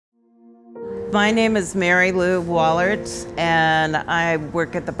My name is Mary Lou Wallert, and I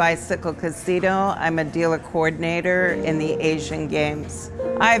work at the Bicycle Casino. I'm a dealer coordinator in the Asian Games.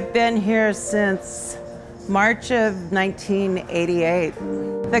 I've been here since March of 1988.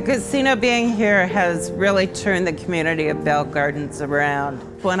 The casino being here has really turned the community of Bell Gardens around.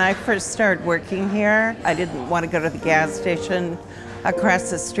 When I first started working here, I didn't want to go to the gas station across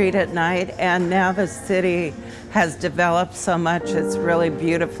the street at night, and now the city has developed so much. It's really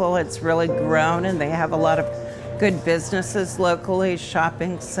beautiful, it's really grown, and they have a lot of good businesses locally,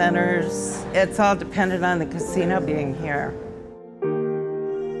 shopping centers. It's all dependent on the casino being here.